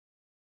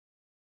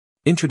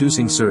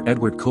Introducing Sir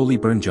Edward Coley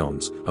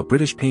Burne-Jones, a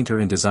British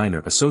painter and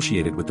designer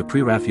associated with the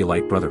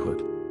Pre-Raphaelite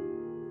Brotherhood.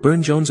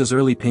 Burne-Jones's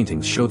early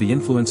paintings show the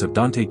influence of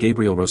Dante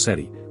Gabriel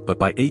Rossetti, but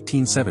by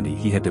 1870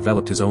 he had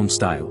developed his own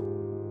style.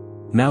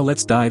 Now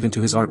let's dive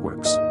into his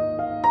artworks.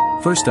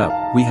 First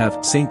up, we have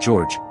St.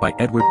 George by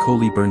Edward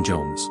Coley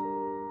Burne-Jones.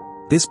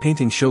 This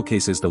painting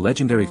showcases the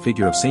legendary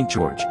figure of St.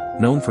 George,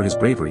 known for his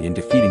bravery in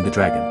defeating the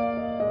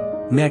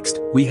dragon.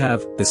 Next, we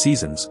have The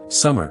Seasons,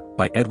 Summer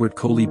by Edward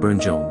Coley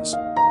Burne-Jones.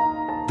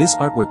 This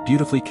artwork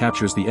beautifully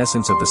captures the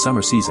essence of the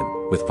summer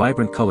season, with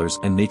vibrant colors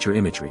and nature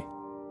imagery.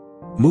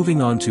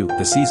 Moving on to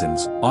The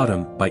Seasons,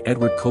 Autumn by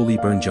Edward Coley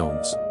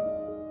Burne-Jones.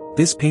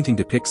 This painting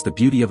depicts the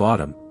beauty of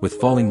autumn, with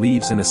falling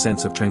leaves and a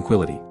sense of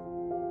tranquility.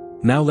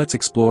 Now let's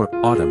explore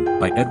Autumn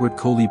by Edward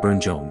Coley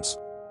Burne-Jones.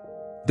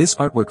 This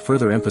artwork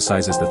further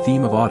emphasizes the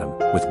theme of autumn,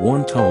 with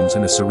warm tones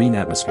and a serene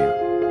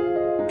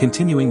atmosphere.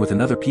 Continuing with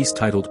another piece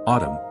titled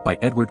Autumn by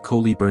Edward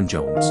Coley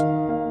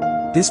Burne-Jones.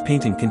 This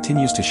painting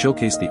continues to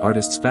showcase the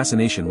artist's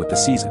fascination with the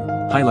season,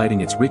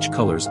 highlighting its rich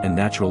colors and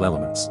natural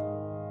elements.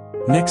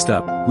 Next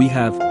up, we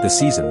have The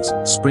Seasons,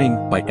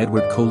 Spring by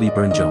Edward Coley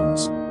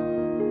Burne-Jones.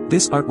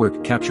 This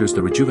artwork captures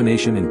the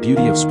rejuvenation and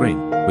beauty of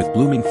spring, with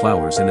blooming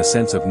flowers and a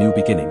sense of new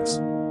beginnings.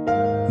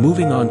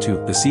 Moving on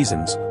to The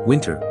Seasons,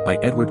 Winter by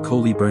Edward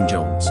Coley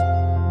Burne-Jones.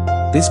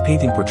 This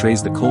painting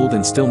portrays the cold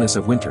and stillness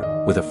of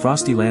winter, with a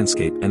frosty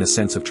landscape and a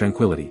sense of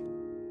tranquility.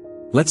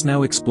 Let's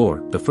now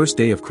explore The First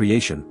Day of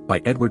Creation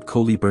by Edward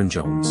Coley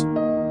Burne-Jones.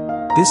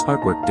 This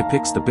artwork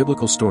depicts the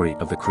biblical story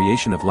of the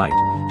creation of light,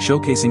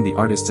 showcasing the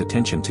artist's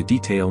attention to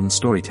detail and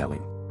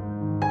storytelling.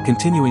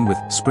 Continuing with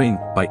Spring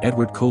by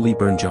Edward Coley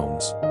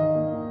Burne-Jones.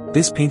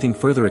 This painting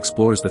further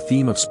explores the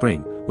theme of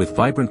spring, with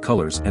vibrant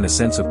colors and a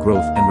sense of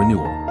growth and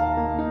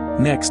renewal.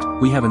 Next,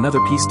 we have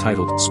another piece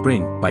titled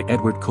Spring by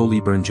Edward Coley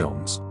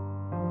Burne-Jones.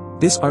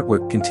 This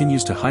artwork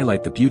continues to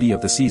highlight the beauty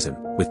of the season,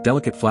 with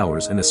delicate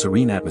flowers and a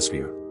serene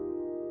atmosphere.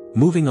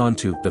 Moving on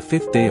to The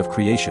Fifth Day of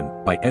Creation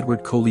by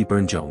Edward Coley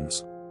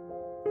Burne-Jones.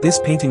 This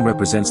painting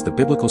represents the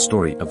biblical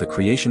story of the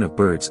creation of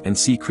birds and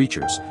sea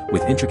creatures,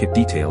 with intricate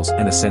details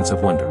and a sense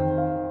of wonder.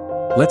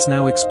 Let's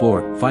now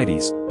explore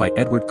Fides by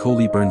Edward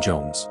Coley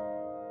Burne-Jones.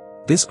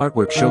 This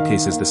artwork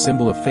showcases the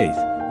symbol of faith,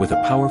 with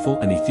a powerful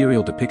and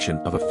ethereal depiction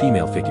of a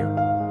female figure.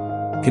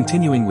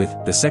 Continuing with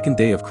The Second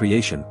Day of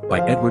Creation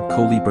by Edward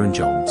Coley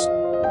Burne-Jones.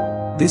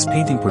 This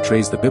painting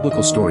portrays the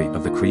biblical story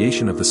of the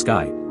creation of the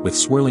sky, with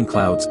swirling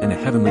clouds and a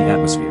heavenly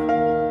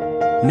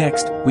atmosphere.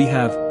 Next, we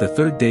have The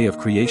Third Day of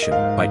Creation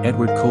by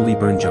Edward Coley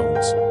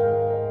Burne-Jones.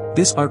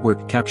 This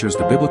artwork captures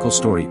the biblical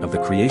story of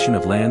the creation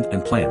of land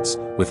and plants,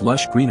 with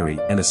lush greenery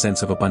and a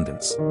sense of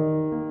abundance.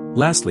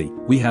 Lastly,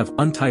 we have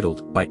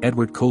Untitled by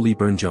Edward Coley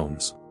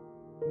Burne-Jones.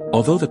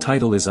 Although the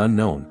title is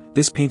unknown,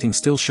 this painting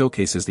still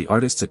showcases the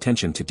artist's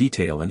attention to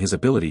detail and his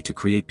ability to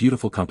create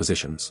beautiful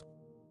compositions.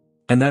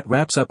 And that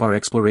wraps up our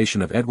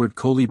exploration of Edward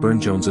Coley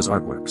Burne-Jones's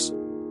artworks.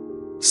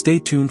 Stay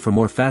tuned for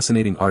more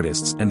fascinating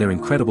artists and their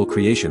incredible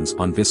creations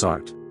on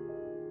VISART.